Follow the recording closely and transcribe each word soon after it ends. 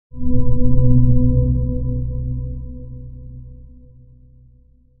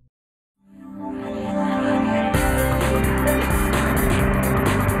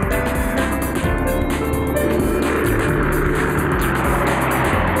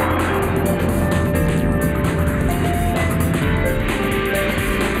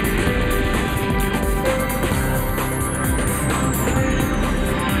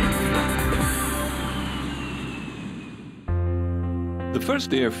The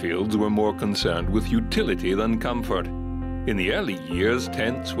first airfields were more concerned with utility than comfort. In the early years,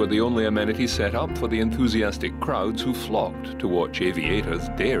 tents were the only amenity set up for the enthusiastic crowds who flocked to watch aviators'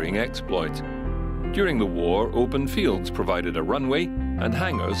 daring exploits. During the war, open fields provided a runway and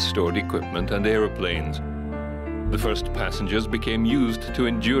hangars stored equipment and aeroplanes. The first passengers became used to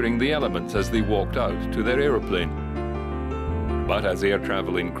enduring the elements as they walked out to their aeroplane. But as air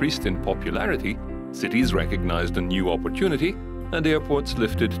travel increased in popularity, cities recognized a new opportunity and airports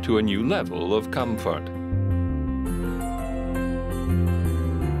lifted to a new level of comfort.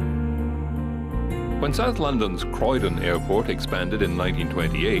 When South London's Croydon Airport expanded in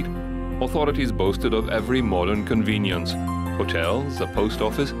 1928, authorities boasted of every modern convenience: hotels, a post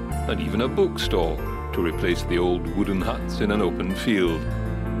office, and even a bookstall to replace the old wooden huts in an open field.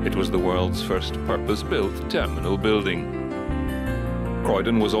 It was the world's first purpose-built terminal building.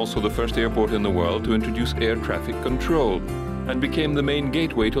 Croydon was also the first airport in the world to introduce air traffic control and became the main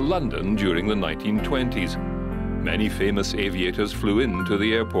gateway to London during the 1920s. Many famous aviators flew into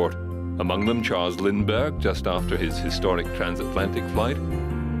the airport, among them Charles Lindbergh just after his historic transatlantic flight,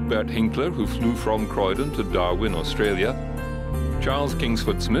 Bert Hinkler, who flew from Croydon to Darwin, Australia, Charles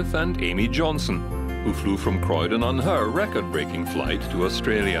Kingsford Smith and Amy Johnson, who flew from Croydon on her record-breaking flight to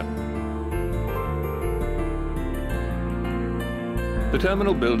Australia. The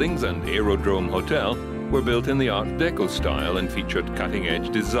terminal buildings and Aerodrome Hotel were built in the Art Deco style and featured cutting-edge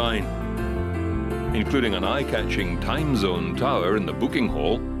design, including an eye-catching time zone tower in the booking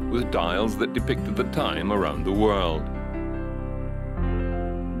hall with dials that depicted the time around the world.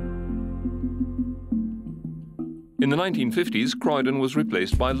 In the 1950s, Croydon was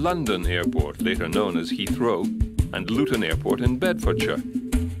replaced by London Airport, later known as Heathrow, and Luton Airport in Bedfordshire.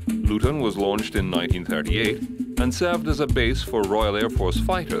 Luton was launched in 1938 and served as a base for Royal Air Force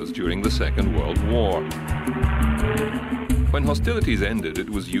fighters during the Second World War. When hostilities ended, it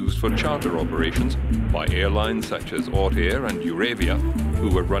was used for charter operations by airlines such as Autair and Euravia, who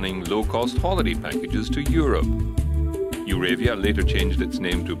were running low-cost holiday packages to Europe. Euravia later changed its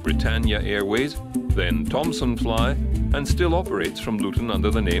name to Britannia Airways, then Thomson Fly, and still operates from Luton under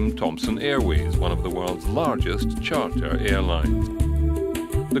the name Thomson Airways, one of the world's largest charter airlines.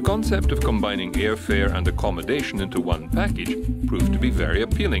 The concept of combining airfare and accommodation into one package proved to be very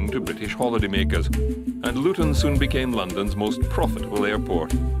appealing to British holidaymakers, and Luton soon became London's most profitable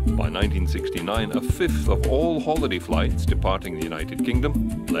airport. By 1969, a fifth of all holiday flights departing the United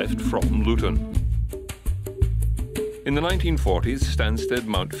Kingdom left from Luton. In the 1940s, Stansted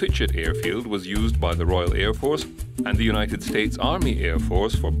Mount Fitchett Airfield was used by the Royal Air Force and the United States Army Air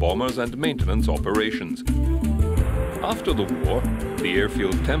Force for bombers and maintenance operations. After the war, the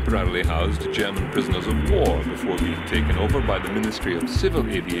airfield temporarily housed German prisoners of war before being taken over by the Ministry of Civil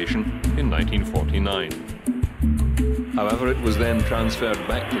Aviation in 1949. However, it was then transferred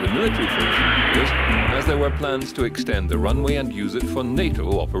back to the military for a few years, as there were plans to extend the runway and use it for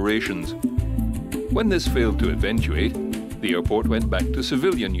NATO operations. When this failed to eventuate, the airport went back to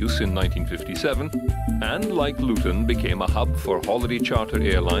civilian use in 1957 and, like Luton, became a hub for holiday charter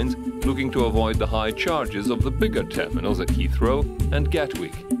airlines looking to avoid the high charges of the bigger terminals at Heathrow and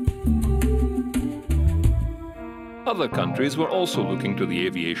Gatwick. Other countries were also looking to the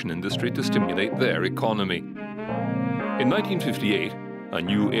aviation industry to stimulate their economy. In 1958, a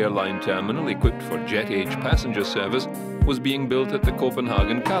new airline terminal equipped for jet-age passenger service was being built at the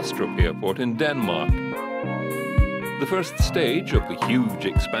Copenhagen Kastrup Airport in Denmark. The first stage of the huge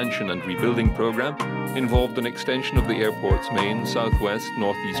expansion and rebuilding program involved an extension of the airport's main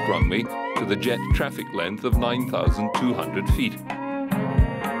southwest-northeast runway to the jet traffic length of 9,200 feet.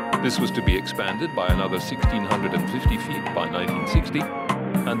 This was to be expanded by another 1,650 feet by 1960,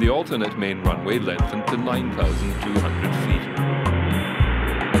 and the alternate main runway lengthened to 9,200 feet.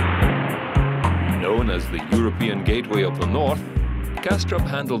 Known as the European Gateway of the North, Kastrup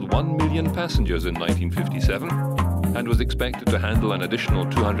handled 1 million passengers in 1957 and was expected to handle an additional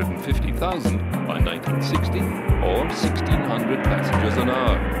 250,000 by 1960, or 1,600 passengers an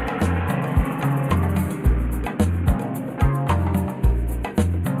hour.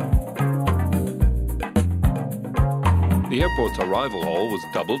 The airport's arrival hall was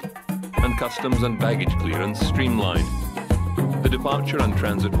doubled and customs and baggage clearance streamlined. The departure and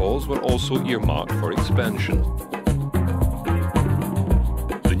transit halls were also earmarked for expansion.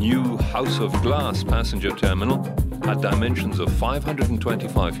 The new House of Glass passenger terminal had dimensions of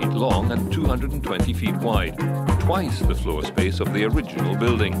 525 feet long and 220 feet wide, twice the floor space of the original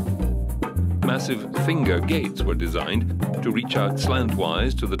building. Massive finger gates were designed to reach out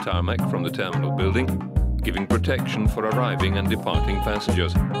slantwise to the tarmac from the terminal building, giving protection for arriving and departing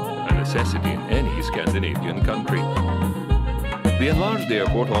passengers, a necessity in any Scandinavian country. The enlarged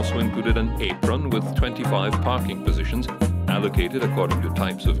airport also included an apron with 25 parking positions allocated according to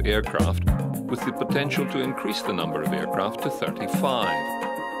types of aircraft, with the potential to increase the number of aircraft to 35.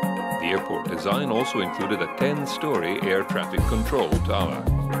 The airport design also included a 10-story air traffic control tower.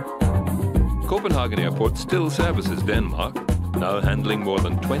 Copenhagen Airport still services Denmark, now handling more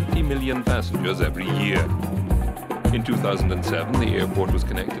than 20 million passengers every year. In 2007, the airport was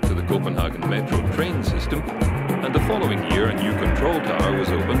connected to the Copenhagen Metro train system, and the following year a new control tower was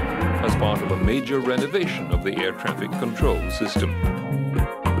opened as part of a major renovation of the air traffic control system.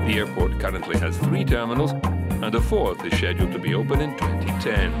 The airport currently has 3 terminals, and a 4th is scheduled to be open in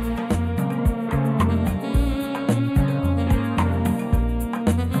 2010.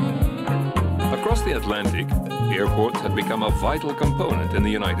 Across the Atlantic, airports had become a vital component in the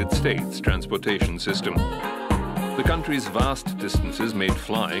United States transportation system. The country's vast distances made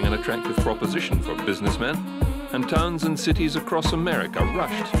flying an attractive proposition for businessmen, and towns and cities across America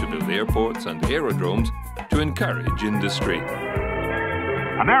rushed to build airports and aerodromes to encourage industry.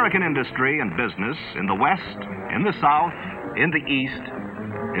 American industry and business in the West, in the South, in the East,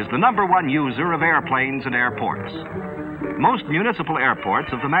 is the #1 user of airplanes and airports. Most municipal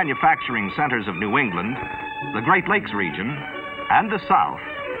airports of the manufacturing centers of New England, the Great Lakes region, and the South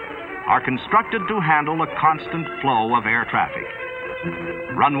are constructed to handle a constant flow of air traffic.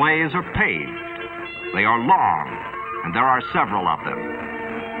 Runways are paved. They are long, and there are several of them.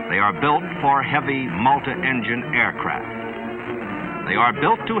 They are built for heavy multi-engine aircraft. They are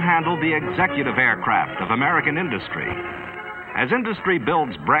built to handle the executive aircraft of American industry. As industry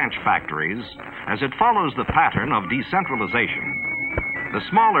builds branch factories, as it follows the pattern of decentralization, the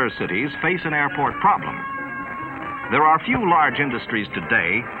smaller cities face an airport problem. There are few large industries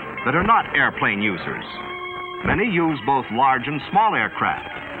today that are not airplane users. Many use both large and small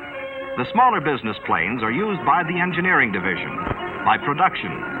aircraft. The smaller business planes are used by the engineering division, by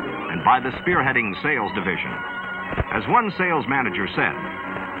production, and by the spearheading sales division. As one sales manager said,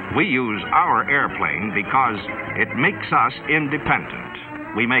 "We use our airplane because it makes us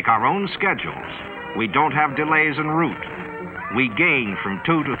independent. We make our own schedules. We don't have delays en route. We gain from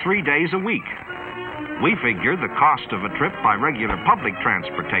 2 to 3 days a week. We figure the cost of a trip by regular public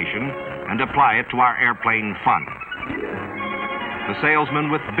transportation and apply it to our airplane fund." The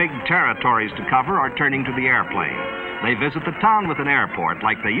salesmen with big territories to cover are turning to the airplane. They visit the town with an airport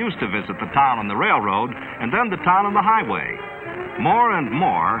like they used to visit the town on the railroad and then the town on the highway. More and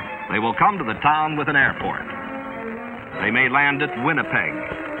more, they will come to the town with an airport. They may land at Winnipeg,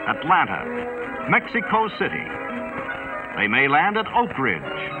 Atlanta, Mexico City. They may land at Oak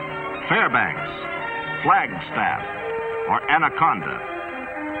Ridge, Fairbanks, Flagstaff, or Anaconda.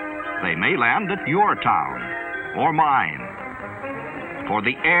 They may land at your town or mine. For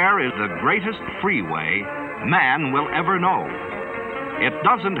the air is the greatest freeway man will ever know. It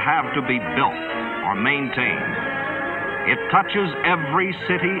doesn't have to be built or maintained. It touches every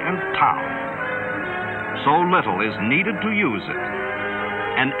city and town. So little is needed to use it.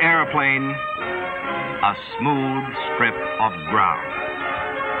 An airplane, a smooth strip of ground.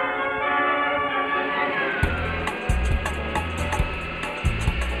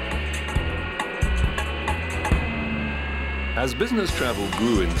 As business travel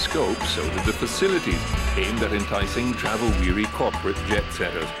grew in scope, so did the facilities aimed at enticing travel-weary corporate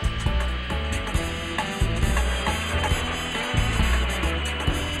jet-setters.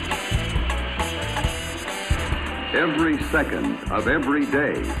 Every second of every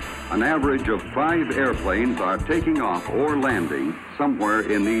day, an average of 5 airplanes are taking off or landing somewhere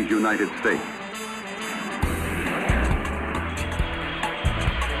in these United States.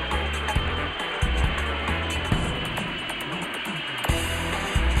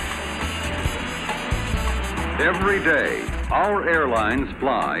 Every day, our airlines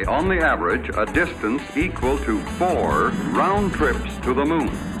fly, on the average, a distance equal to 4 round trips to the moon.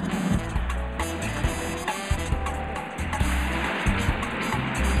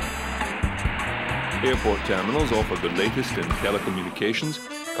 Airport terminals offer the latest in telecommunications,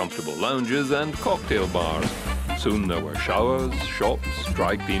 comfortable lounges, and cocktail bars. Soon there were showers, shops,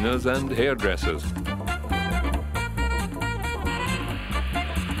 dry cleaners, and hairdressers.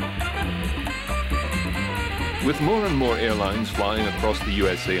 With more and more airlines flying across the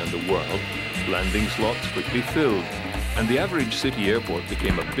USA and the world, landing slots quickly filled, and the average city airport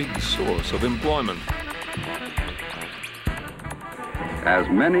became a big source of employment. As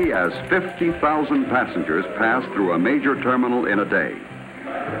many as 50,000 passengers pass through a major terminal in a day,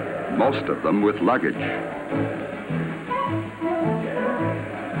 most of them with luggage.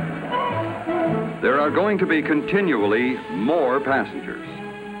 There are going to be continually more passengers.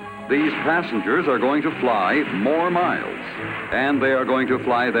 These passengers are going to fly more miles, and they are going to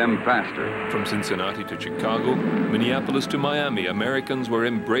fly them faster. From Cincinnati to Chicago, Minneapolis to Miami, Americans were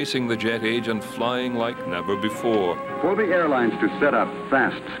embracing the jet age and flying like never before. For the airlines to set up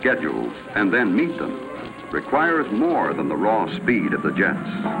fast schedules and then meet them requires more than the raw speed of the jets.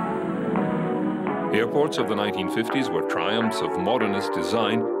 Airports of the 1950s were triumphs of modernist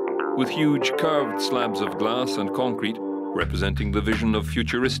design, with huge curved slabs of glass and concrete representing the vision of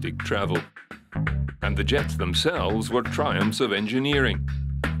futuristic travel. And the jets themselves were triumphs of engineering.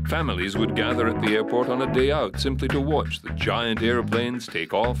 Families would gather at the airport on a day out simply to watch the giant airplanes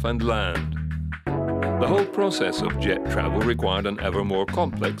take off and land. The whole process of jet travel required an ever more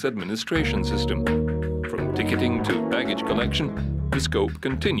complex administration system. From ticketing to baggage collection, the scope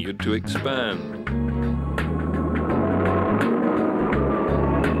continued to expand.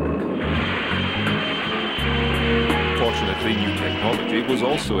 Fortunately, new technology was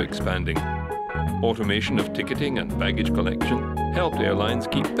also expanding. Automation of ticketing and baggage collection helped airlines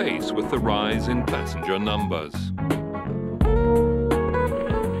keep pace with the rise in passenger numbers.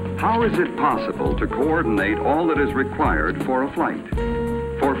 How is it possible to coordinate all that is required for a flight?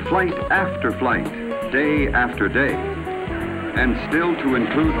 For flight after flight, day after day, and still to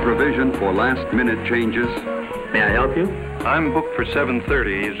include provision for last-minute changes? May I help you? I'm booked for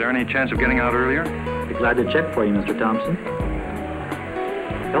 7:30. Is there any chance of getting out earlier? Be glad to check for you, Mr. Thompson.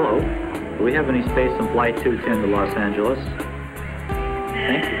 Hello. Do we have any space on Flight 210 to Los Angeles?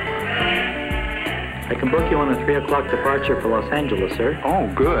 Thank you. I can book you on a 3 o'clock departure for Los Angeles, sir. Oh,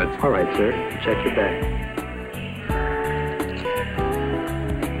 good. All right, sir. Check your bag.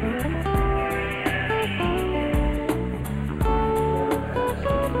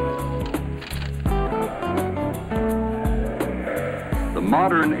 The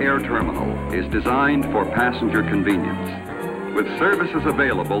modern air terminal is designed for passenger convenience, with services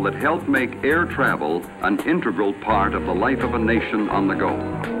available that help make air travel an integral part of the life of a nation on the go.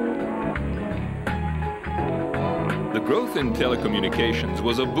 The growth in telecommunications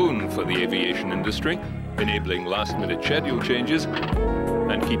was a boon for the aviation industry, enabling last-minute schedule changes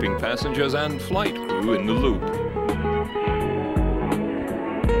and keeping passengers and flight crew in the loop.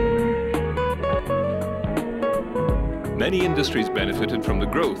 Many industries benefited from the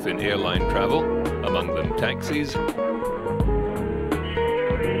growth in airline travel, among them taxis,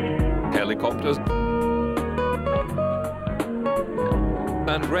 helicopters,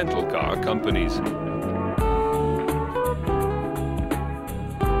 and rental car companies.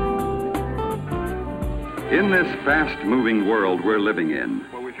 In this fast-moving world we're living in,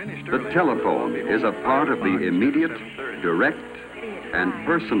 the telephone is a part of the immediate, direct, and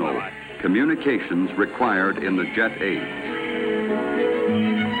personal communications required in the jet age.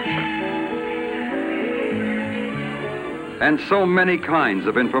 And so many kinds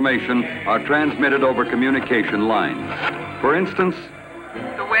of information are transmitted over communication lines. For instance,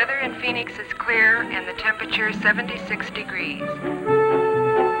 the weather in Phoenix is clear and the temperature 76 degrees.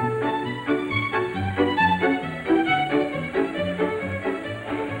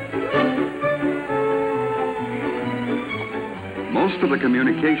 most of the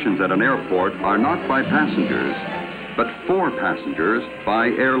communications at an airport are not by passengers, but for passengers by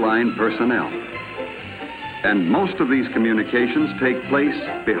airline personnel. And most of these communications take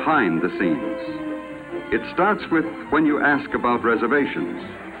place behind the scenes. It starts with when you ask about reservations.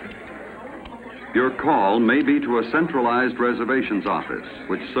 Your call may be to a centralized reservations office,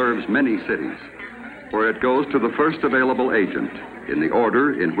 which serves many cities, where it goes to the first available agent in the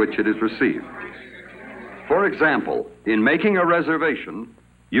order in which it is received. For example, in making a reservation,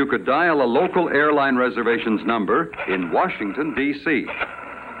 you could dial a local airline reservations number in Washington, D.C.,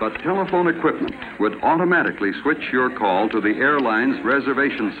 but telephone equipment would automatically switch your call to the airline's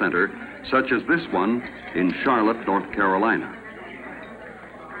reservation center, such as this one in Charlotte, North Carolina.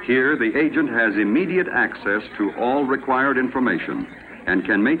 Here, the agent has immediate access to all required information and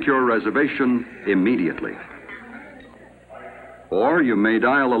can make your reservation immediately. Or you may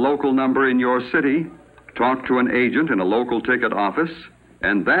dial a local number in your city, talk to an agent in a local ticket office,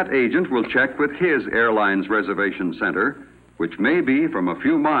 and that agent will check with his airline's reservation center, which may be from a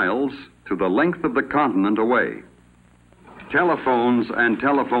few miles to the length of the continent away. Telephones and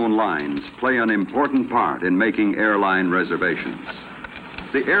telephone lines play an important part in making airline reservations.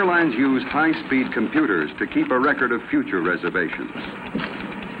 The airlines use high-speed computers to keep a record of future reservations.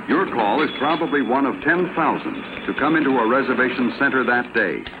 Your call is probably one of 10,000 to come into a reservation center that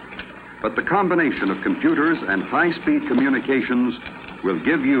day. But the combination of computers and high-speed communications will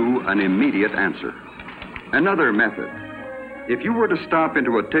give you an immediate answer. Another method. If you were to stop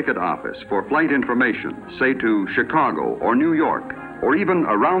into a ticket office for flight information, say to Chicago or New York, or even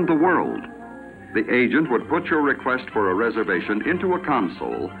around the world, the agent would put your request for a reservation into a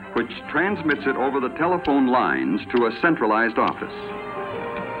console, which transmits it over the telephone lines to a centralized office.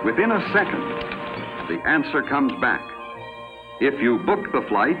 Within a second, the answer comes back. If you book the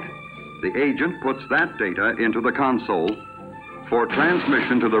flight, the agent puts that data into the console for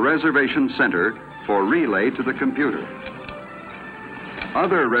transmission to the reservation center for relay to the computer.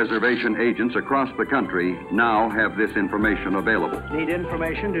 Other reservation agents across the country now have this information available. Need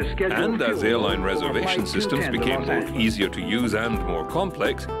information to schedule. And as airline reservation systems became both easier to use and more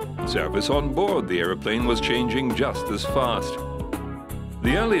complex, service on board the airplane was changing just as fast.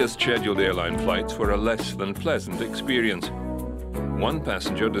 The earliest scheduled airline flights were a less than pleasant experience. One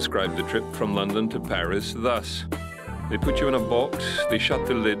passenger described the trip from London to Paris thus: "They put you in a box, they shut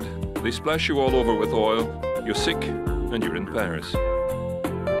the lid, they splash you all over with oil, you're sick, and you're in Paris."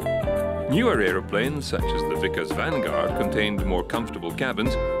 Newer aeroplanes, such as the Vickers Vanguard, contained more comfortable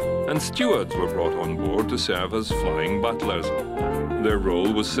cabins, and stewards were brought on board to serve as flying butlers. Their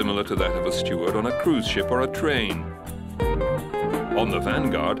role was similar to that of a steward on a cruise ship or a train. On the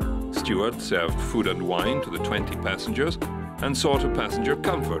Vanguard, stewards served food and wine to the 20 passengers and saw to passenger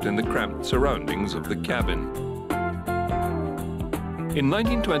comfort in the cramped surroundings of the cabin. In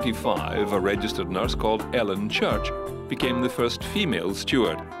 1925, a registered nurse called Ellen Church became the first female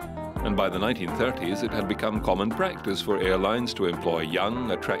steward, and by the 1930s it had become common practice for airlines to employ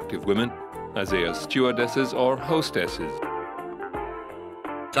young, attractive women as air stewardesses or hostesses.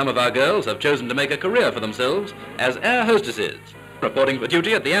 Some of our girls have chosen to make a career for themselves as air hostesses, reporting for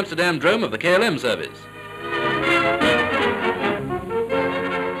duty at the Amsterdam drome of the KLM service.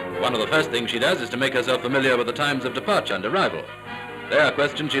 One of the first things she does is to make herself familiar with the times of departure and arrival. They are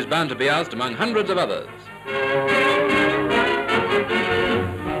questions she's bound to be asked among hundreds of others.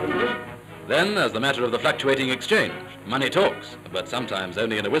 Then there's the matter of the fluctuating exchange. Money talks, but sometimes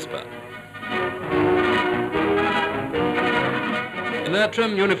only in a whisper. In their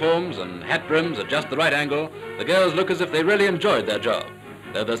trim uniforms and hat brims at just the right angle, the girls look as if they really enjoyed their job.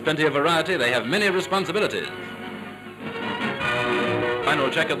 Though there's plenty of variety, they have many responsibilities. Final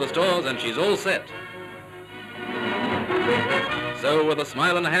check of the stores and she's all set. So with a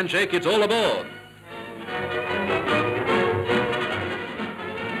smile and a handshake, it's all aboard.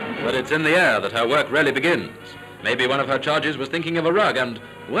 But it's in the air that her work really begins. Maybe one of her charges was thinking of a rug and,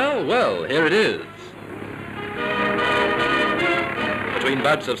 well, here it is. Between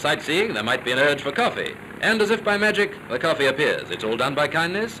bouts of sightseeing, there might be an urge for coffee. And as if by magic, the coffee appears. It's all done by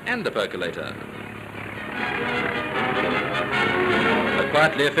kindness and a percolator. A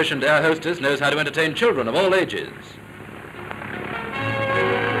quietly efficient air hostess knows how to entertain children of all ages.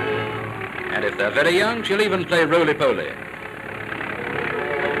 And if they're very young, she'll even play roly-poly.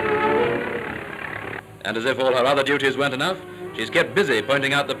 And as if all her other duties weren't enough, she's kept busy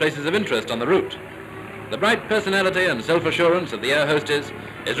pointing out the places of interest on the route. The bright personality and self-assurance of the air hostess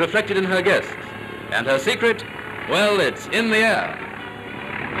is reflected in her guests. And her secret, well, it's in the air.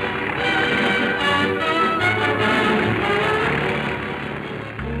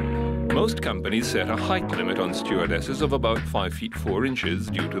 Most companies set a height limit on stewardesses of about 5 feet 4 inches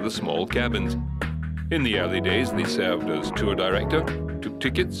due to the small cabins. In the early days, they served as tour director, took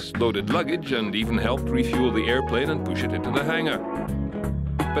tickets, loaded luggage, and even helped refuel the airplane and push it into the hangar.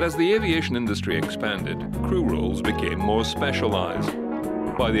 But as the aviation industry expanded, crew roles became more specialized.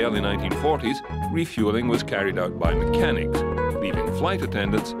 By the early 1940s, refueling was carried out by mechanics, leaving flight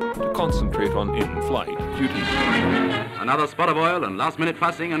attendants to concentrate on in-flight duties. Another spot of oil and last-minute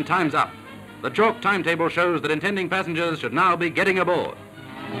fussing and time's up. The chalk timetable shows that intending passengers should now be getting aboard.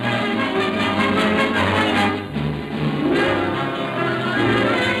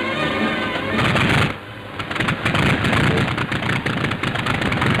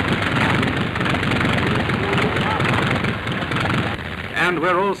 And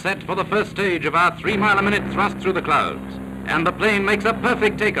we're all set for the first stage of our 3-mile-a-minute thrust through the clouds. And the plane makes a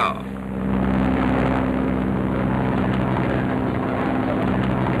perfect takeoff.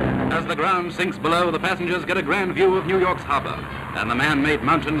 As the ground sinks below, the passengers get a grand view of New York's harbor and the man-made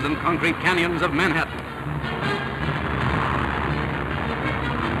mountains and concrete canyons of Manhattan.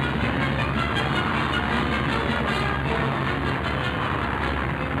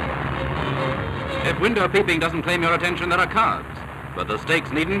 if window peeping doesn't claim your attention, there are cars. But the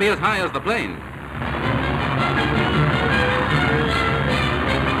stakes needn't be as high as the plane.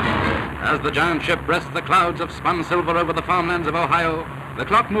 As the giant ship breasts the clouds of spun silver over the farmlands of Ohio, the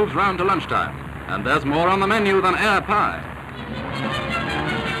clock moves round to lunchtime, and there's more on the menu than air pie.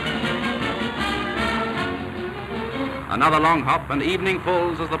 Another long hop and evening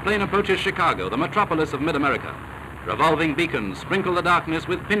falls as the plane approaches Chicago, the metropolis of mid-America. Revolving beacons sprinkle the darkness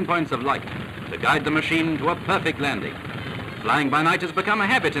with pinpoints of light to guide the machine to a perfect landing. Flying by night has become a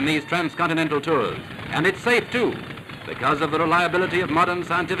habit in these transcontinental tours, and it's safe too, because of the reliability of modern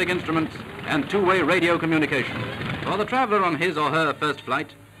scientific instruments and two-way radio communication. For the traveler on his or her first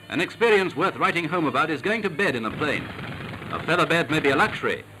flight, an experience worth writing home about is going to bed in a plane. A feather bed may be a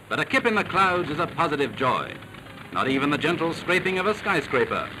luxury, but a kip in the clouds is a positive joy. Not even the gentle scraping of a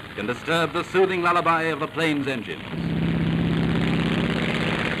skyscraper can disturb the soothing lullaby of the plane's engines.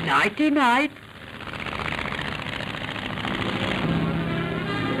 Nighty-night.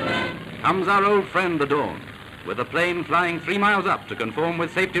 Comes our old friend the dawn, with the plane flying 3 miles up to conform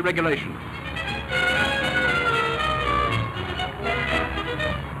with safety regulations.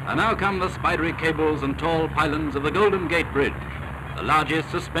 And now come the spidery cables and tall pylons of the Golden Gate Bridge, the largest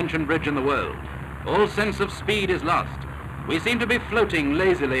suspension bridge in the world. All sense of speed is lost. We seem to be floating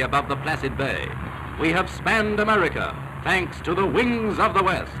lazily above the placid bay. We have spanned America, thanks to the wings of the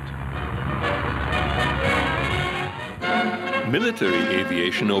West. Military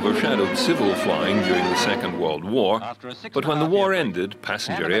aviation overshadowed civil flying during the Second World War, but when the war ended,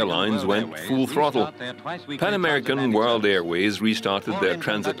 passenger airlines went full throttle. Pan American World Airways restarted their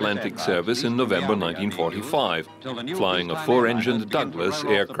transatlantic service in November 1945, flying a 4-engined Douglas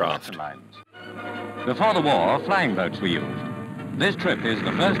aircraft. Before the war, flying boats were used. This trip is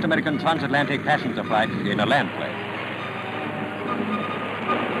the first American transatlantic passenger flight in a land plane.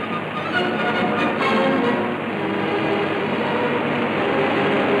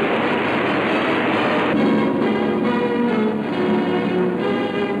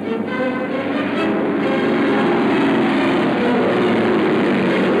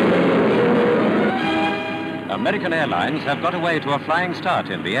 American Airlines have got away to a flying start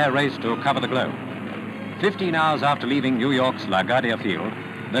in the air race to cover the globe. 15 hours after leaving New York's LaGuardia Field,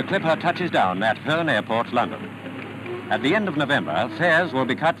 the Clipper touches down at Herne Airport, London. At the end of November, fares will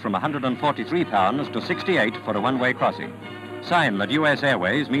be cut from £143 to 68 for a one-way crossing. Sign that US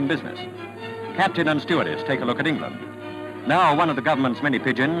Airways mean business. Captain and stewardess take a look at England. Now one of the government's many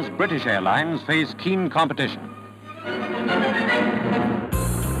pigeons, British Airlines face keen competition.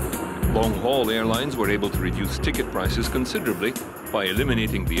 Long-haul airlines were able to reduce ticket prices considerably by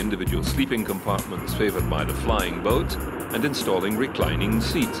eliminating the individual sleeping compartments favored by the flying boats and installing reclining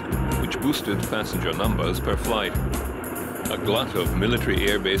seats, which boosted passenger numbers per flight. A glut of military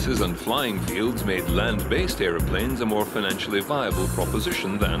air bases and flying fields made land-based aeroplanes a more financially viable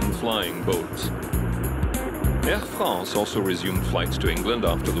proposition than flying boats. Air France also resumed flights to England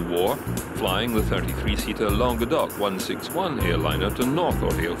after the war, flying the 33-seater Languedoc 161 airliner to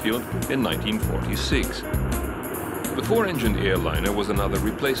Northolt Airfield in 1946. The 4-engined airliner was another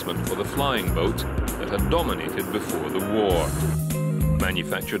replacement for the flying boats that had dominated before the war.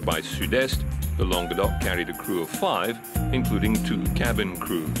 Manufactured by Sud-Est, the Languedoc carried a crew of 5, including 2 cabin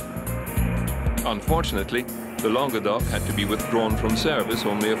crew. Unfortunately, the Languedoc had to be withdrawn from service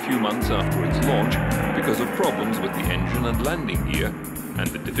only a few months after its launch because of problems with the engine and landing gear and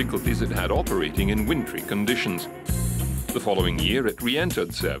the difficulties it had operating in wintry conditions. The following year, it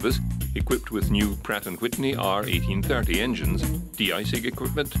re-entered service, equipped with new Pratt & Whitney R1830 engines, de-icing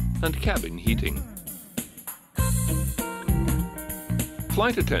equipment, and cabin heating.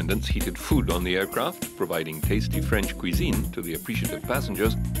 Flight attendants heated food on the aircraft, providing tasty French cuisine to the appreciative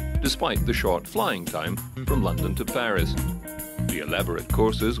passengers, despite the short flying time from London to Paris. The elaborate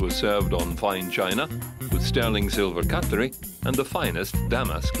courses were served on fine china, with sterling silver cutlery and the finest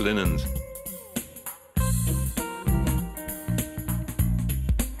damask linens.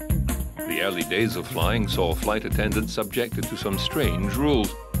 The early days of flying saw flight attendants subjected to some strange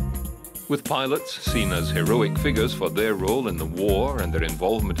rules. With pilots seen as heroic figures for their role in the war and their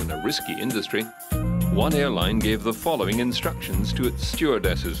involvement in a risky industry, one airline gave the following instructions to its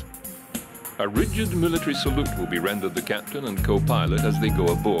stewardesses. A rigid military salute will be rendered the captain and co-pilot as they go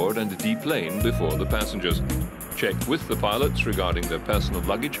aboard and deplane before the passengers. Check with the pilots regarding their personal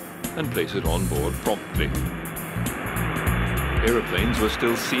luggage and place it on board promptly. Aeroplanes were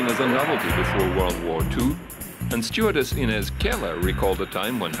still seen as a novelty before World War II, and stewardess Inez Keller recalled a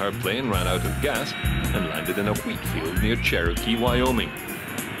time when her plane ran out of gas and landed in a wheat field near Cherokee, Wyoming.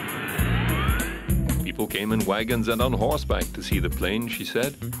 People came in wagons and on horseback to see the plane, she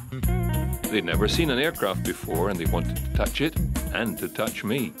said. They'd never seen an aircraft before, and they wanted to touch it and to touch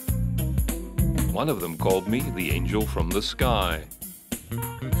me. One of them called me the angel from the sky.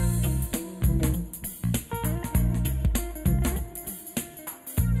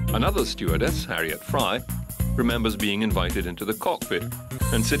 Another stewardess, Harriet Fry, remembers being invited into the cockpit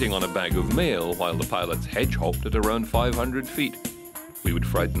and sitting on a bag of mail while the pilots hedge-hopped at around 500 feet. We would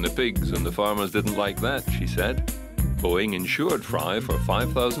frighten the pigs, and the farmers didn't like that, she said. Boeing insured Fry for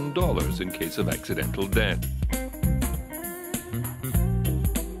 $5,000 in case of accidental death.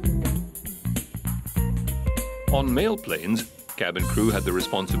 On mail planes, cabin crew had the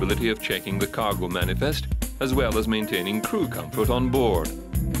responsibility of checking the cargo manifest as well as maintaining crew comfort on board.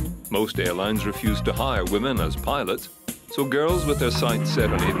 Most airlines refused to hire women as pilots, so girls with their sights set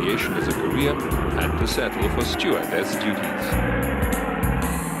on aviation as a career had to settle for stewardess duties.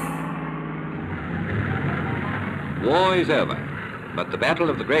 War is over, but the battle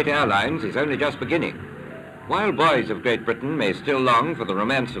of the great airlines is only just beginning. While boys of Great Britain may still long for the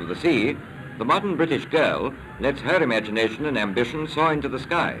romance of the sea, the modern British girl lets her imagination and ambition soar into the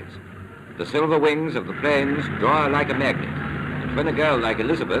skies. The silver wings of the planes draw her like a magnet, and when a girl like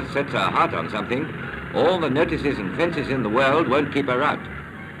Elizabeth sets her heart on something, all the notices and fences in the world won't keep her out.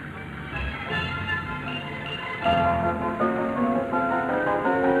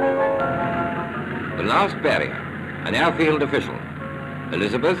 The last barrier, an airfield official.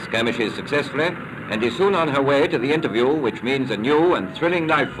 Elizabeth skirmishes successfully and is soon on her way to the interview, which means a new and thrilling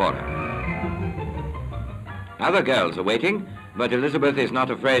life for her. Other girls are waiting, but Elizabeth is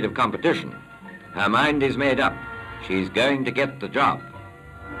not afraid of competition. Her mind is made up. She's going to get the job.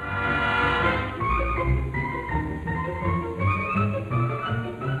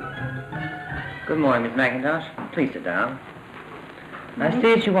 Good morning, Miss McIntosh. Please sit down. I see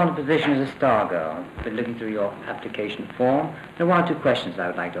that you want a position as a star girl. I've been looking through your application form. There are one or two questions I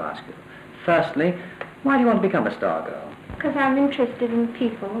would like to ask you. Firstly, why do you want to become a star girl? Because I'm interested in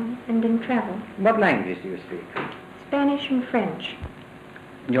people and in travel. What languages do you speak? Spanish and French.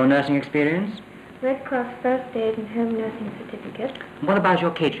 Your nursing experience? Red Cross First Aid and Home Nursing Certificate. What about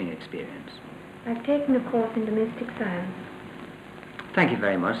your catering experience? I've taken a course in domestic science. Thank you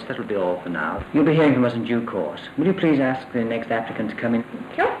very much. That'll be all for now. You'll be hearing from us in due course. Will you please ask the next applicant to come in?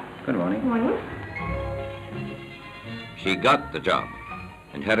 Sure. Good morning. Good morning. She got the job,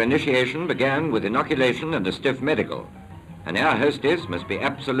 and her initiation began with inoculation and a stiff medical. An air hostess must be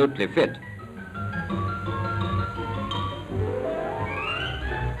absolutely fit.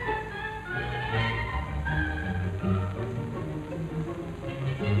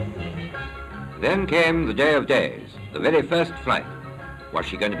 Then came the day of days, the very first flight. Was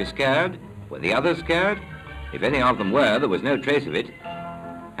she going to be scared? Were the others scared? If any of them were, there was no trace of it.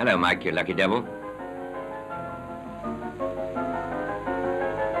 Hello, Mike, you lucky devil.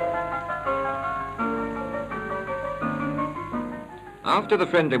 After the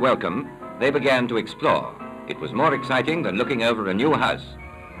friendly welcome, they began to explore. It was more exciting than looking over a new house.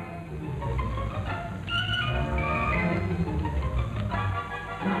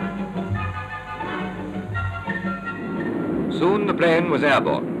 Soon the plane was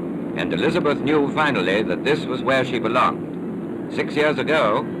airborne, and Elizabeth knew finally that this was where she belonged. 6 years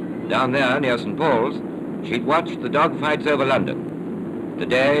ago, down there near St. Paul's, she'd watched the dogfights over London.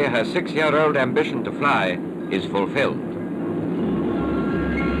 Today, her 6-year-old ambition to fly is fulfilled.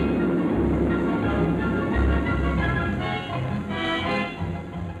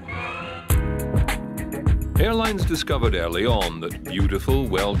 Airlines discovered early on that beautiful,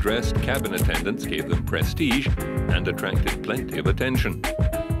 well-dressed cabin attendants gave them prestige and attracted plenty of attention.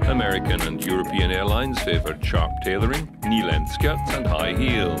 American and European airlines favored sharp tailoring, knee-length skirts and high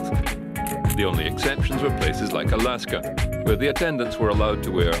heels. The only exceptions were places like Alaska, where the attendants were allowed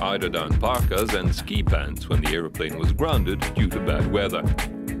to wear eider-down parkas and ski pants when the aeroplane was grounded due to bad weather.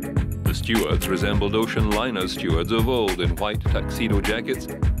 The stewards resembled ocean liner stewards of old in white tuxedo jackets,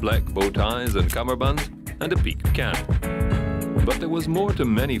 black bow ties and cummerbunds, and a peaked cap. But there was more to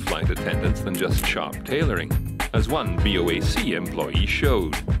many flight attendants than just sharp tailoring, as one BOAC employee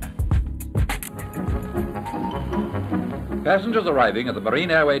showed. Passengers arriving at the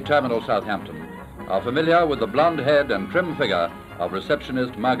Marine Airway Terminal Southampton are familiar with the blonde head and trim figure of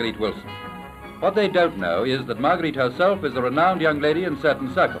receptionist Marguerite Wilson. What they don't know is that Marguerite herself is a renowned young lady in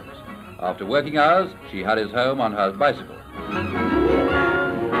certain circles. After working hours, she hurries home on her bicycle.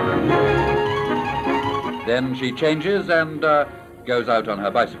 Then she changes and goes out on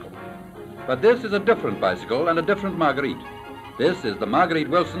her bicycle. But this is a different bicycle and a different Marguerite. This is the Marguerite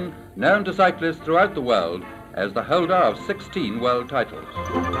Wilson known to cyclists throughout the world as the holder of 16 world titles.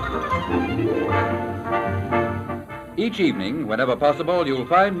 Each evening, whenever possible, you'll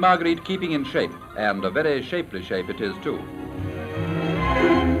find Marguerite keeping in shape, and a very shapely shape it is too.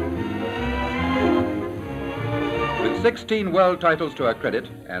 With 16 world titles to her credit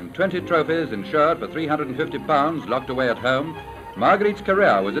and 20 trophies insured for £350 locked away at home, Marguerite's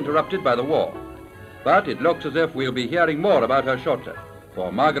career was interrupted by the war. But it looks as if we'll be hearing more about her shortly,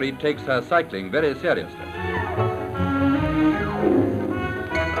 for Marguerite takes her cycling very seriously.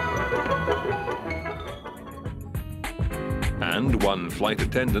 And one flight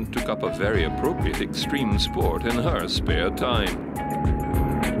attendant took up a very appropriate extreme sport in her spare time.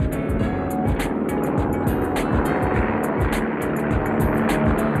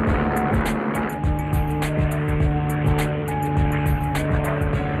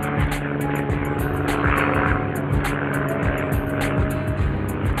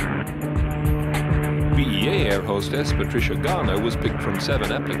 Air hostess Patricia Garner was picked from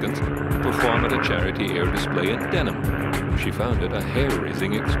 7 applicants to perform at a charity air display in Denham. She found it a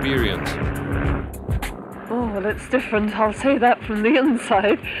hair-raising experience. Oh, well, it's different. I'll say that from the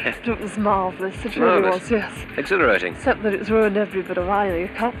inside. It was marvellous. It really was, yes. Exhilarating. Except that it's ruined every bit of Ryder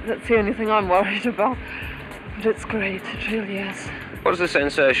Cup. That's the only thing I'm worried about. But it's great. It really is. What is the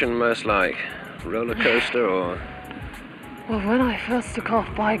sensation most like? Roller coaster or... Well, when I first took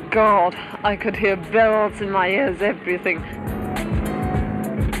off, by God, I could hear bells in my ears, everything.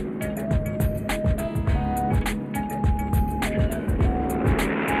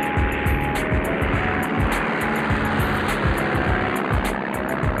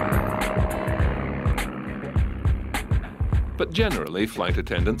 But generally, flight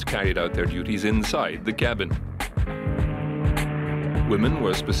attendants carried out their duties inside the cabin. Women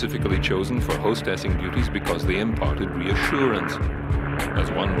were specifically chosen for hostessing duties because they imparted reassurance. As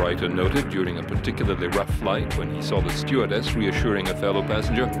one writer noted during a particularly rough flight, when he saw the stewardess reassuring a fellow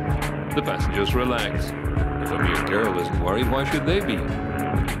passenger, the passengers relax. If a mere girl isn't worried, why should they be?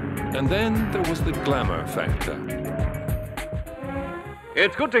 And then there was the glamour factor.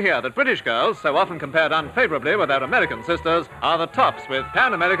 It's good to hear that British girls, so often compared unfavorably with their American sisters, are the tops with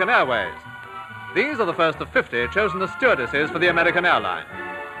Pan American Airways. These are the first of 50 chosen as stewardesses for the American airline.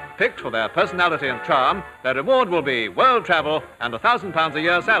 Picked for their personality and charm, their reward will be world travel and £1,000 a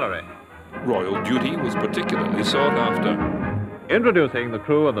year salary. Royal duty was particularly sought after. Introducing the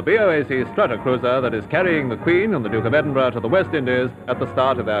crew of the BOAC Strutter cruiser that is carrying the Queen and the Duke of Edinburgh to the West Indies at the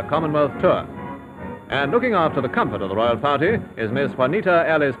start of their Commonwealth tour. And looking after the comfort of the royal party is Miss Juanita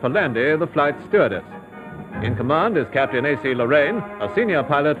Alice Polandi, the flight stewardess. In command is Captain A.C. Lorraine, a senior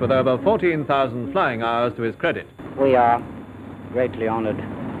pilot with over 14,000 flying hours to his credit. We are greatly honored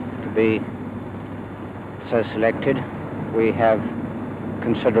to be so selected. We have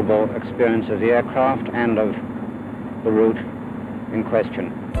considerable experience of the aircraft and of the route in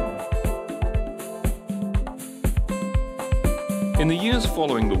question. In the years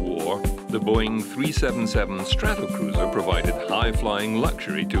following the war, the Boeing 377 Stratocruiser provided high-flying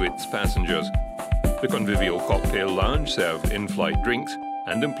luxury to its passengers. The convivial cocktail lounge served in-flight drinks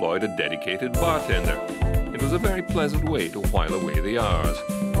and employed a dedicated bartender. It was a very pleasant way to while away the hours.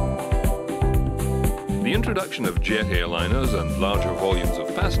 The introduction of jet airliners and larger volumes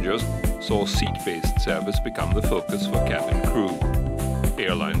of passengers saw seat-based service become the focus for cabin crew.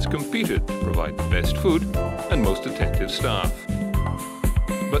 Airlines competed to provide the best food and most attentive staff.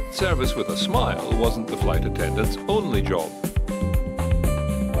 But service with a smile wasn't the flight attendant's only job.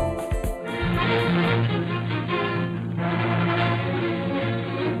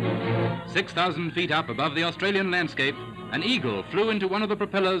 "6,000 feet up above the Australian landscape, an eagle flew into one of the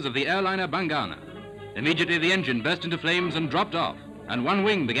propellers of the airliner Bangana. Immediately the engine burst into flames and dropped off, and one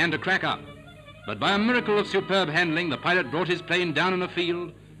wing began to crack up. But by a miracle of superb handling, the pilot brought his plane down in a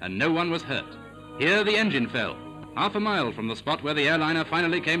field, and no one was hurt. Here the engine fell, half a mile from the spot where the airliner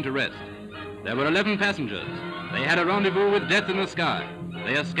finally came to rest. There were 11 passengers. They had a rendezvous with death in the sky.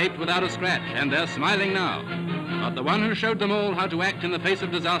 They escaped without a scratch, and they're smiling now. But the one who showed them all how to act in the face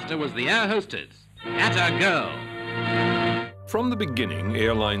of disaster was the air hostess, Atta Girl. From the beginning,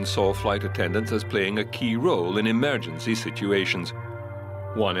 airlines saw flight attendants as playing a key role in emergency situations.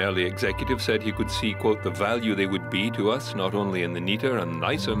 One early executive said he could see, quote, the value they would be to us, not only in the neater and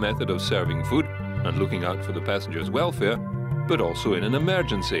nicer method of serving food and looking out for the passengers' welfare, but also in an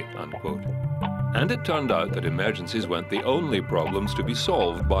emergency, unquote. And it turned out that emergencies weren't the only problems to be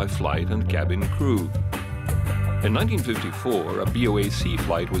solved by flight and cabin crew. In 1954, a BOAC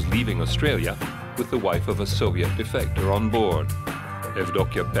flight was leaving Australia with the wife of a Soviet defector on board.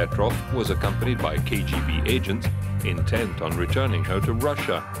 Evdokia Petrov was accompanied by KGB agents intent on returning her to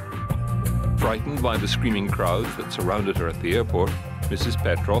Russia. Frightened by the screaming crowds that surrounded her at the airport, Mrs.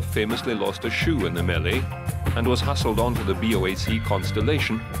 Petrov famously lost a shoe in the melee and was hustled onto the BOAC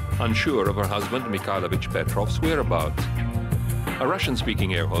Constellation, unsure of her husband Mikhailovich Petrov's whereabouts. A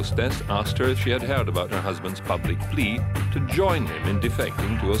Russian-speaking air hostess asked her if she had heard about her husband's public plea to join him in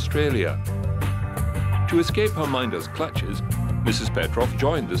defecting to Australia. To escape her minder's clutches, Mrs. Petrov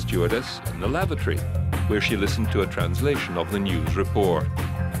joined the stewardess in the lavatory, where she listened to a translation of the news report.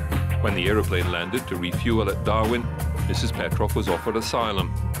 When the aeroplane landed to refuel at Darwin, Mrs. Petrov was offered asylum,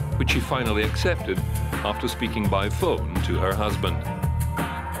 which she finally accepted after speaking by phone to her husband.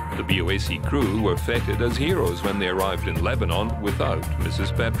 The BOAC crew were feted as heroes when they arrived in Lebanon without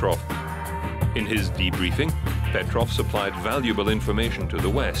Mrs. Petrov. In his debriefing, Petrov supplied valuable information to the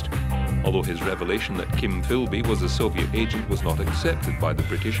West, although his revelation that Kim Philby was a Soviet agent was not accepted by the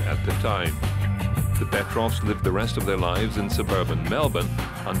British at the time. The Petrovs lived the rest of their lives in suburban Melbourne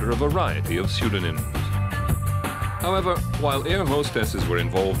under a variety of pseudonyms. However, while air hostesses were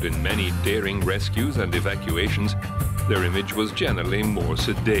involved in many daring rescues and evacuations, their image was generally more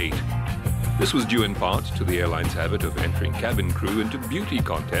sedate. This was due in part to the airline's habit of entering cabin crew into beauty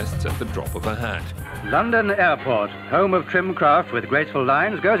contests at the drop of a hat. London Airport, home of trim craft with graceful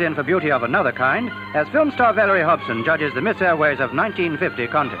lines, goes in for beauty of another kind as film star Valerie Hobson judges the Miss Airways of 1950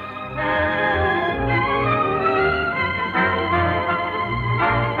 contest.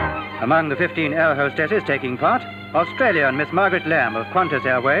 Among the 15 air hostesses taking part, Australian Miss Margaret Lamb of Qantas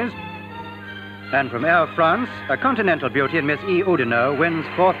Airways, and from Air France, a continental beauty in Miss E. Oudinot wins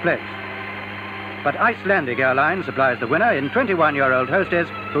 4th place. But Icelandic Airlines supplies the winner in 21-year-old hostess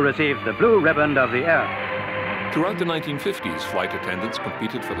who receives the blue ribbon of the air. Throughout the 1950s, flight attendants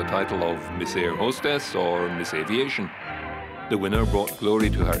competed for the title of Miss Air Hostess or Miss Aviation. The winner brought glory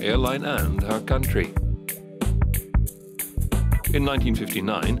to her airline and her country. In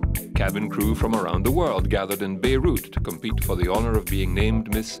 1959, cabin crew from around the world gathered in Beirut to compete for the honor of being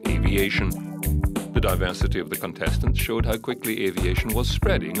named Miss Aviation. The diversity of the contestants showed how quickly aviation was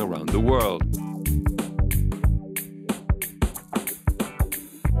spreading around the world.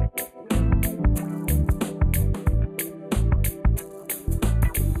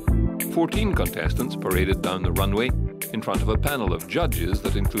 Fourteen contestants paraded down the runway in front of a panel of judges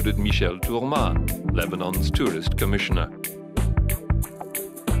that included Michel Tourmat, Lebanon's tourist commissioner.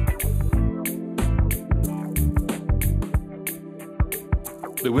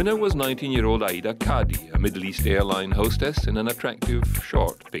 The winner was 19-year-old Aida Kadi, a Middle East airline hostess in an attractive,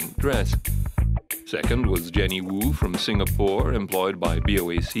 short pink dress. Second was Jenny Wu from Singapore, employed by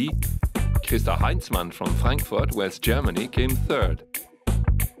BOAC. Christa Heinzmann from Frankfurt, West Germany, came third.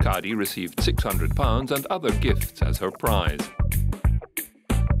 Kadi received £600 and other gifts as her prize.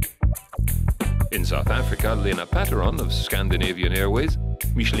 In South Africa, Lena Patteron of Scandinavian Airways,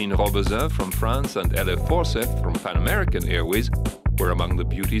 Micheline Robezin from France, and Elle Forsyth from Pan American Airways were among the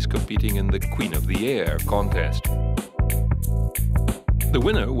beauties competing in the Queen of the Air contest. The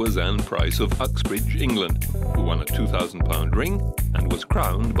winner was Anne Price of Uxbridge, England, who won a £2,000 ring and was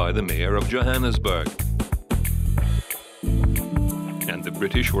crowned by the Mayor of Johannesburg. And the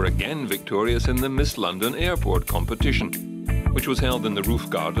British were again victorious in the Miss London Airport competition, which was held in the roof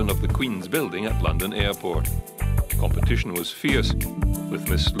garden of the Queen's Building at London Airport. Competition was fierce, with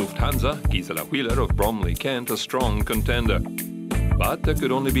Miss Lufthansa, Gisela Wheeler of Bromley, Kent, a strong contender. But there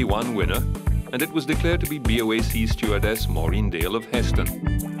could only be one winner, and it was declared to be BOAC stewardess Maureen Dale of Heston.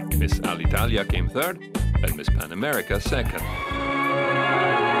 Miss Alitalia came third, and Miss Pan America second.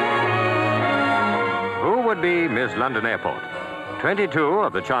 Who would be Miss London Airport? 22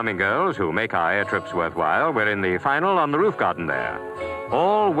 of the charming girls who make our air trips worthwhile were in the final on the roof garden there.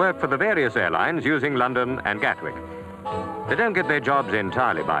 All work for the various airlines using London and Gatwick. They don't get their jobs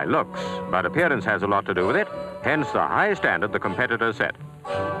entirely by looks, but appearance has a lot to do with it, hence the high standard the competitors set.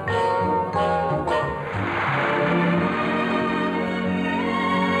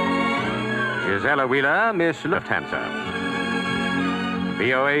 Gisela Wheeler, Miss Lufthansa.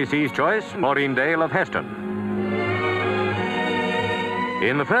 BOAC's choice, Maureen Dale of Heston.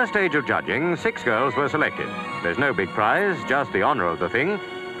 In the first stage of judging, 6 girls were selected. There's no big prize, just the honour of the thing,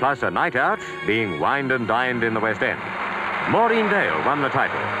 plus a night out, being wined and dined in the West End. Maureen Dale won the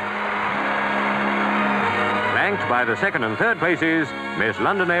title. Flanked by the 2nd and 3rd places, Miss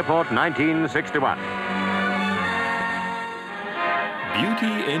London Airport 1961.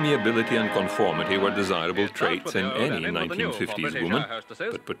 Beauty, amiability and conformity were desirable traits in any 1950s woman,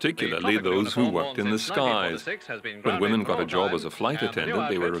 but particularly those who worked in the skies. When women got a job as a flight attendant,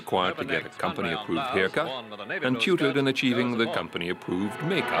 they were required to get a company-approved haircut and tutored in achieving the company-approved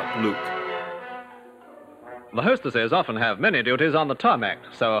makeup look. The hostesses often have many duties on the tarmac,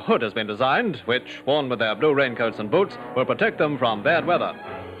 so a hood has been designed, which, worn with their blue raincoats and boots, will protect them from bad weather.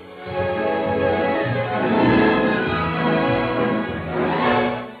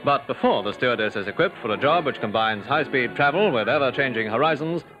 But before the stewardess is equipped for a job which combines high-speed travel with ever-changing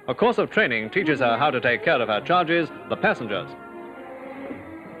horizons, a course of training teaches her how to take care of her charges, the passengers.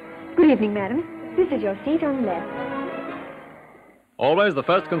 Good evening, madam. This is your seat on the left. Always the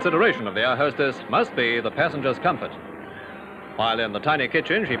first consideration of the air hostess must be the passenger's comfort. While in the tiny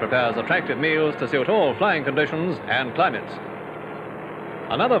kitchen, she prepares attractive meals to suit all flying conditions and climates.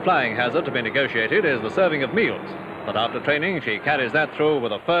 Another flying hazard to be negotiated is the serving of meals, but after training, she carries that through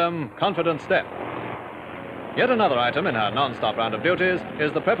with a firm, confident step. Yet another item in her non-stop round of duties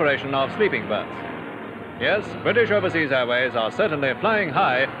is the preparation of sleeping berths. Yes, British Overseas Airways are certainly flying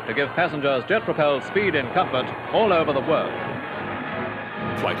high to give passengers jet-propelled speed and comfort all over the world.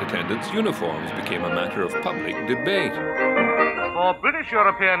 Flight attendants' uniforms became a matter of public debate. For British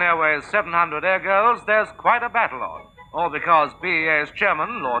European Airways 700 air girls, there's quite a battle on. All because BEA's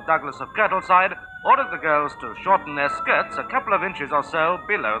chairman, Lord Douglas of Kirtleside, ordered the girls to shorten their skirts a couple of inches or so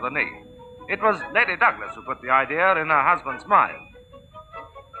below the knee. It was Lady Douglas who put the idea in her husband's mind.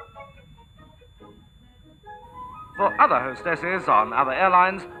 For other hostesses on other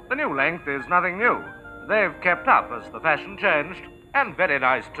airlines, the new length is nothing new. They've kept up as the fashion changed, and very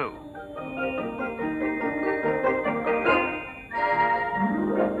nice too.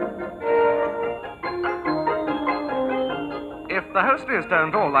 If the hostesses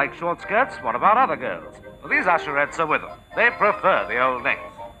don't all like short skirts, what about other girls? Well, these usherettes are with them. They prefer the old length.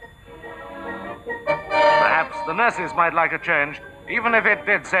 Perhaps the nurses might like a change, even if it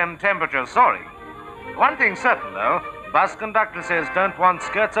did send temperatures soaring. One thing's certain, though, bus conductresses don't want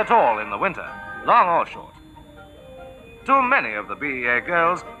skirts at all in the winter, long or short. To many of the BEA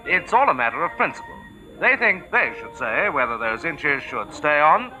girls, it's all a matter of principle. They think they should say whether those inches should stay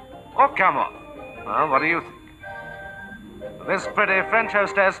on or come off. Well, what do you think? This pretty French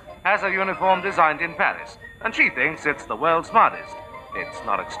hostess has a uniform designed in Paris, and she thinks it's the world's smartest. It's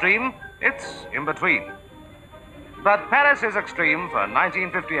not extreme, it's in between. But Paris's extreme for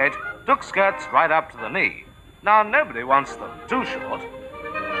 1958 took skirts right up to the knee. Now, nobody wants them too short.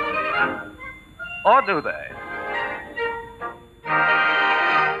 Or do they?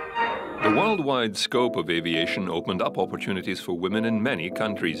 The worldwide scope of aviation opened up opportunities for women in many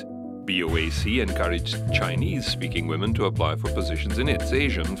countries. BOAC encouraged Chinese-speaking women to apply for positions in its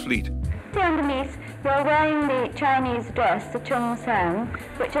Asian fleet. Underneath, you're wearing the Chinese dress, the Cheongsam,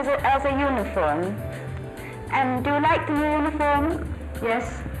 which is as a uniform. And do you like the new uniform?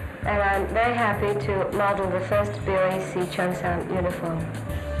 Yes, and I'm very happy to model the first BOAC Cheongsam uniform.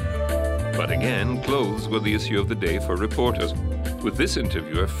 But again, clothes were the issue of the day for reporters, with this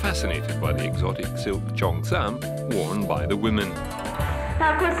interviewer fascinated by the exotic silk Cheongsam worn by the women.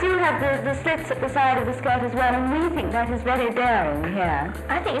 Now, of course, you have the slits at the side of the skirt as well, and we think that is very daring here.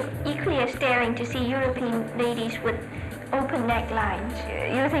 I think it's equally as daring to see European ladies with open necklines.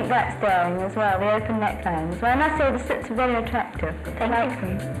 You think that's daring as well, the open necklines? Well, I must say the slits are very attractive. Thank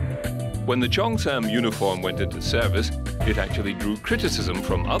you. When the Cheongsam uniform went into service, it actually drew criticism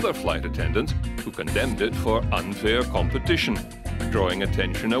from other flight attendants who condemned it for unfair competition, drawing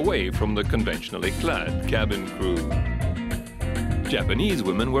attention away from the conventionally clad cabin crew. Japanese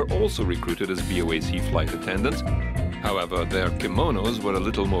women were also recruited as BOAC flight attendants. However, their kimonos were a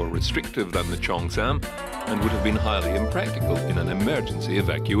little more restrictive than the Cheongsam and would have been highly impractical in an emergency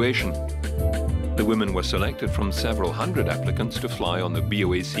evacuation. The women were selected from several hundred applicants to fly on the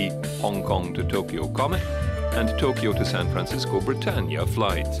BOAC Hong Kong to Tokyo Comet and Tokyo to San Francisco Britannia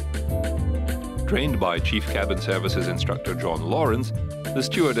flights. Trained by Chief Cabin Services Instructor John Lawrence, the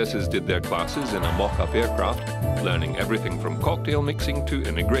stewardesses did their classes in a mock-up aircraft, learning everything from cocktail mixing to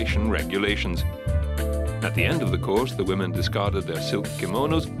immigration regulations. At the end of the course, the women discarded their silk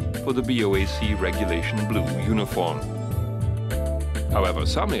kimonos for the BOAC Regulation Blue uniform. However,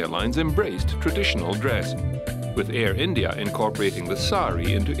 some airlines embraced traditional dress, with Air India incorporating the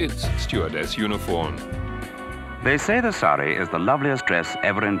sari into its stewardess uniform. They say the sari is the loveliest dress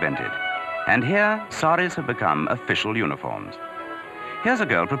ever invented. And here, saris have become official uniforms. Here's a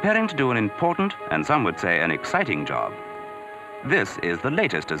girl preparing to do an important, and some would say an exciting job. This is the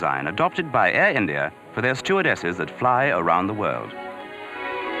latest design adopted by Air India for their stewardesses that fly around the world.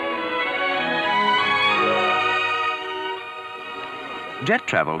 Jet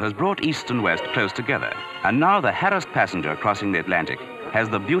travel has brought East and West close together, and now the harassed passenger crossing the Atlantic has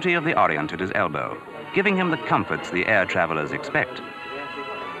the beauty of the Orient at his elbow, giving him the comforts the air travelers expect.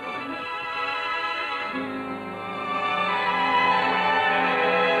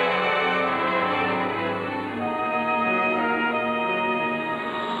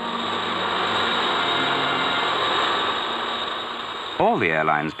 All the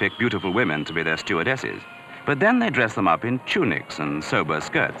airlines pick beautiful women to be their stewardesses, but then they dress them up in tunics and sober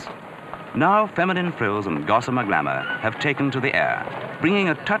skirts. Now feminine frills and gossamer glamour have taken to the air, bringing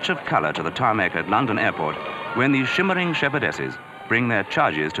a touch of colour to the tarmac at London Airport when these shimmering shepherdesses bring their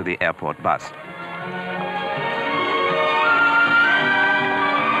charges to the airport bus.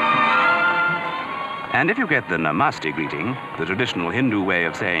 And if you get the Namaste greeting, the traditional Hindu way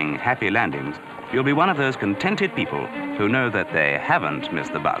of saying happy landings, you'll be one of those contented people who know that they haven't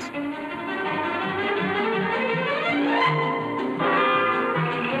missed the bus.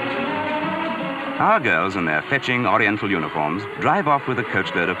 Our girls in their fetching Oriental uniforms drive off with a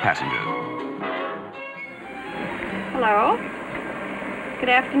coachload of passengers. Hello. Good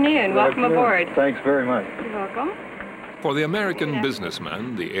afternoon. Welcome aboard. Thanks very much. You're welcome. For the American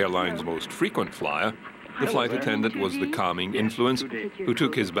businessman, the airline's most frequent flyer, the flight attendant was the calming influence who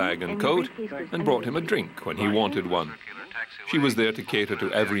took his bag and coat and brought him a drink when he wanted one. She was there to cater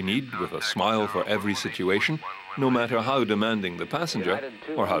to every need with a smile for every situation, no matter how demanding the passenger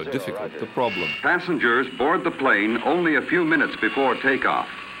or how difficult the problem. Passengers board the plane only a few minutes before takeoff.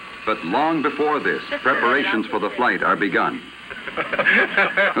 But long before this, preparations for the flight are begun.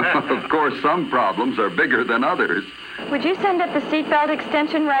 Of course, some problems are bigger than others. Would you send up the seatbelt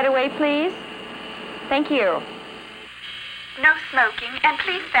extension right away, please? Thank you. No smoking, and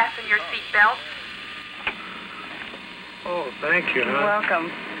please fasten your seatbelts. Oh, thank you. You're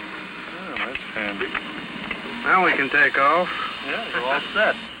welcome. Oh, that's handy. Now we can take off. Yeah, you're all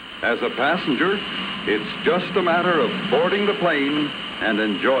set. As a passenger, it's just a matter of boarding the plane and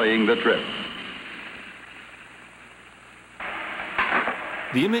enjoying the trip.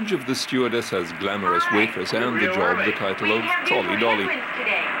 The image of the stewardess as glamorous waitress earned the job the title of Trolley Dolly.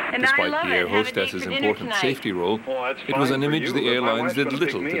 Despite the air hostess's important safety role, it was an image the airlines did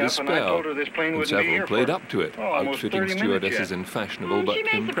little to dispel, and several played up to it, outfitting stewardesses in fashionable but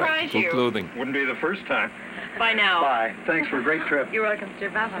impractical clothing. Wouldn't be the first time. Bye now. Bye. Thanks for a great trip. You're welcome, sir.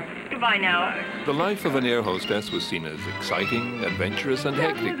 Bye-bye. Goodbye now. The life of an air hostess was seen as exciting, adventurous, and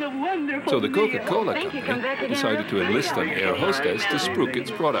hectic. So the Coca-Cola Company decided to enlist an air hostess to spruik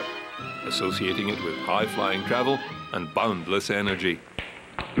its product, associating it with high-flying travel and boundless energy.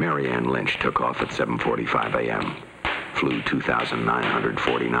 Mary Ann Lynch took off at 7:45 a.m., flew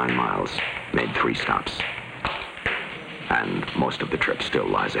 2,949 miles, made 3 stops. And most of the trip still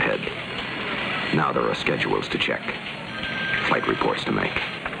lies ahead. Now there are schedules to check, flight reports to make,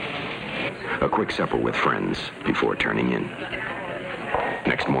 a quick supper with friends before turning in.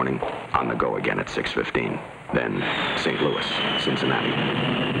 Next morning, on the go again at 6:15. Then St. Louis,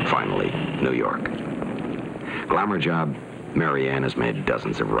 Cincinnati, finally New York. Glamour job, Mary Ann has made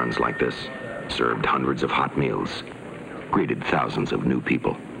dozens of runs like this, served hundreds of hot meals, greeted thousands of new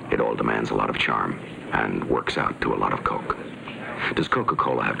people. It all demands a lot of charm and works out to a lot of Coke. Does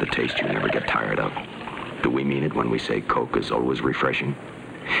Coca-Cola have the taste you never get tired of? Do we mean it when we say Coke is always refreshing?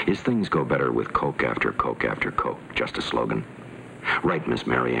 Is things go better with Coke after Coke after Coke just a slogan? Write Miss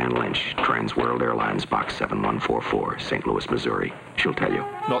Mary Ann Lynch, Trans World Airlines, Box 7144, St. Louis, Missouri. She'll tell you.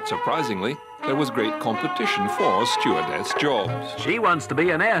 Not surprisingly, there was great competition for stewardess jobs. She wants to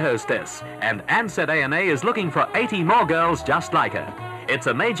be an air hostess, and Ansett ANA is looking for 80 more girls just like her. It's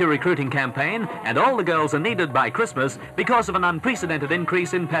a major recruiting campaign, and all the girls are needed by Christmas because of an unprecedented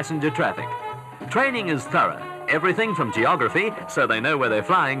increase in passenger traffic. Training is thorough, everything from geography, so they know where they're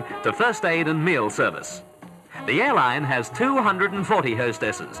flying, to first aid and meal service. The airline has 240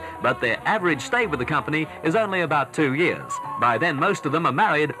 hostesses, but their average stay with the company is only about 2 years. By then, most of them are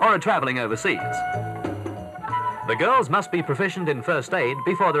married or are traveling overseas. The girls must be proficient in first aid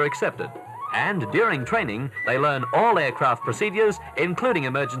before they're accepted. And during training, they learn all aircraft procedures, including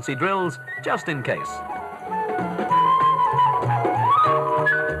emergency drills, just in case.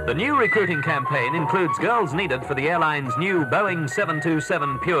 The new recruiting campaign includes girls needed for the airline's new Boeing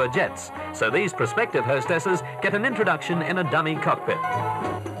 727 Pure jets, so these prospective hostesses get an introduction in a dummy cockpit.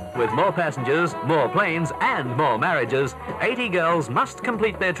 With more passengers, more planes, and more marriages, 80 girls must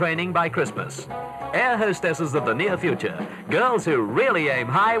complete their training by Christmas. Air hostesses of the near future, girls who really aim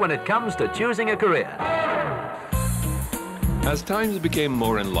high when it comes to choosing a career. As times became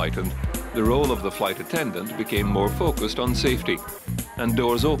more enlightened, the role of the flight attendant became more focused on safety, and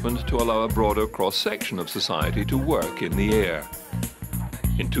doors opened to allow a broader cross-section of society to work in the air.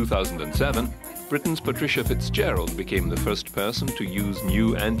 In 2007, Britain's Patricia Fitzgerald became the first person to use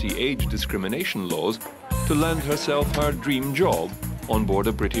new anti-age discrimination laws to land herself her dream job on board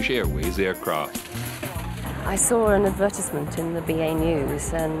a British Airways aircraft. I saw an advertisement in the BA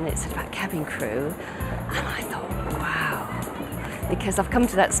News, and it said about cabin crew, and I thought, wow, because I've come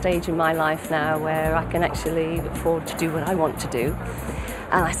to that stage in my life now where I can actually afford to do what I want to do.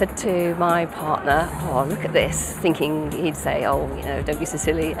 And I said to my partner, oh, look at this, thinking he'd say, oh, you know, don't be so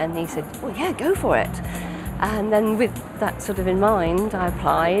silly. And he said, well, yeah, go for it. And then with that sort of in mind, I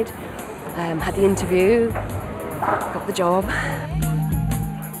applied, had the interview, got the job.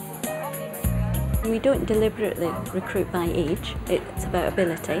 We don't deliberately recruit by age. It's about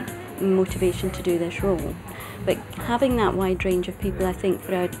ability and motivation to do this role. But having that wide range of people, I think,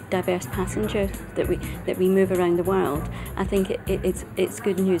 for our diverse passengers that we move around the world, I think it's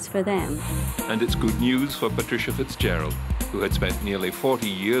good news for them. And it's good news for Patricia Fitzgerald, who had spent nearly 40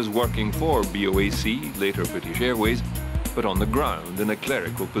 years working for BOAC, later British Airways, but on the ground in a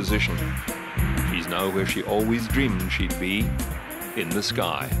clerical position. She's now where she always dreamed she'd be, in the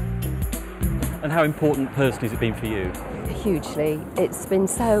sky. And how important personally has it been for you? Hugely. It's been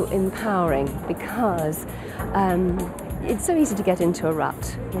so empowering because it's so easy to get into a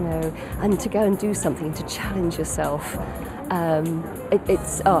rut, you know, and to go and do something, to challenge yourself.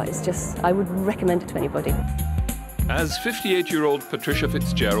 It's just, I would recommend it to anybody. As 58-year-old Patricia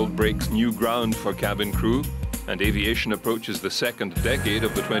Fitzgerald breaks new ground for cabin crew and aviation approaches the second decade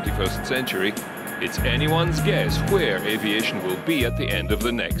of the 21st century, it's anyone's guess where aviation will be at the end of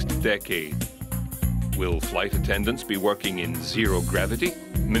the next decade. Will flight attendants be working in zero gravity,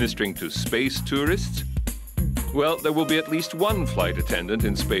 ministering to space tourists? Well, there will be at least one flight attendant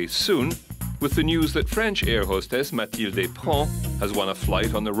in space soon, with the news that French air hostess Mathilde Pron has won a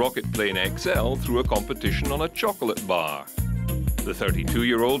flight on the rocket plane XL through a competition on a chocolate bar. The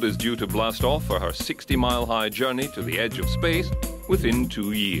 32-year-old is due to blast off for her 60-mile-high journey to the edge of space within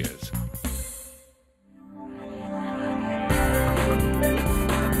 2 years.